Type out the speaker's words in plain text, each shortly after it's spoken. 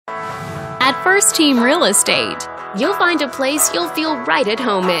First Team Real Estate. You'll find a place you'll feel right at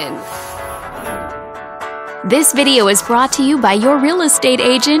home in. This video is brought to you by your real estate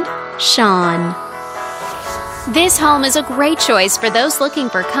agent, Sean. This home is a great choice for those looking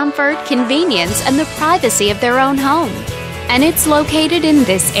for comfort, convenience, and the privacy of their own home. And it's located in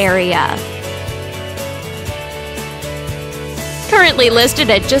this area. Currently listed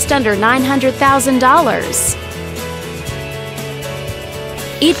at just under $900,000.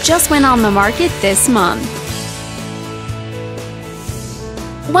 It just went on the market this month.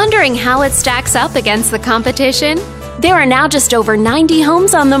 Wondering how it stacks up against the competition? There are now just over 90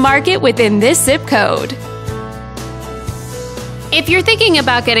 homes on the market within this zip code. If you're thinking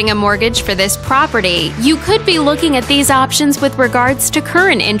about getting a mortgage for this property, you could be looking at these options with regards to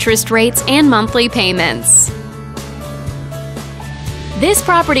current interest rates and monthly payments. This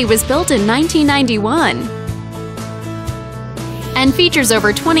property was built in 1991 and features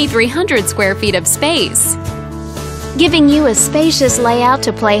over 2,300 square feet of space, giving you a spacious layout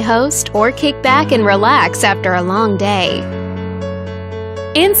to play host or kick back and relax after a long day.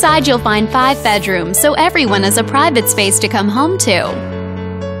 Inside you'll find 5 bedrooms, so everyone has a private space to come home to,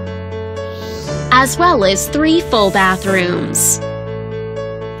 as well as 3 full bathrooms.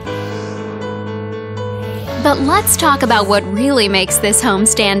 But let's talk about what really makes this home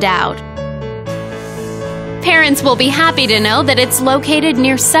stand out. Parents will be happy to know that it's located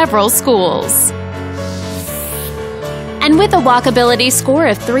near several schools. And with a walkability score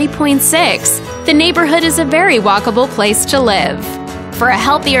of 3.6, the neighborhood is a very walkable place to live. For a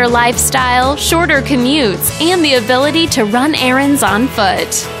healthier lifestyle, shorter commutes, and the ability to run errands on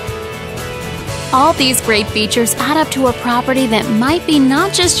foot. All these great features add up to a property that might be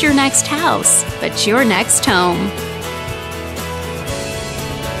not just your next house, but your next home.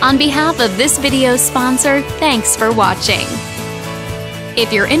 On behalf of this video's sponsor, thanks for watching.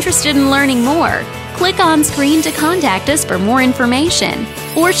 If you're interested in learning more, click on screen to contact us for more information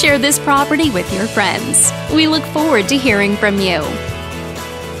or share this property with your friends. We look forward to hearing from you.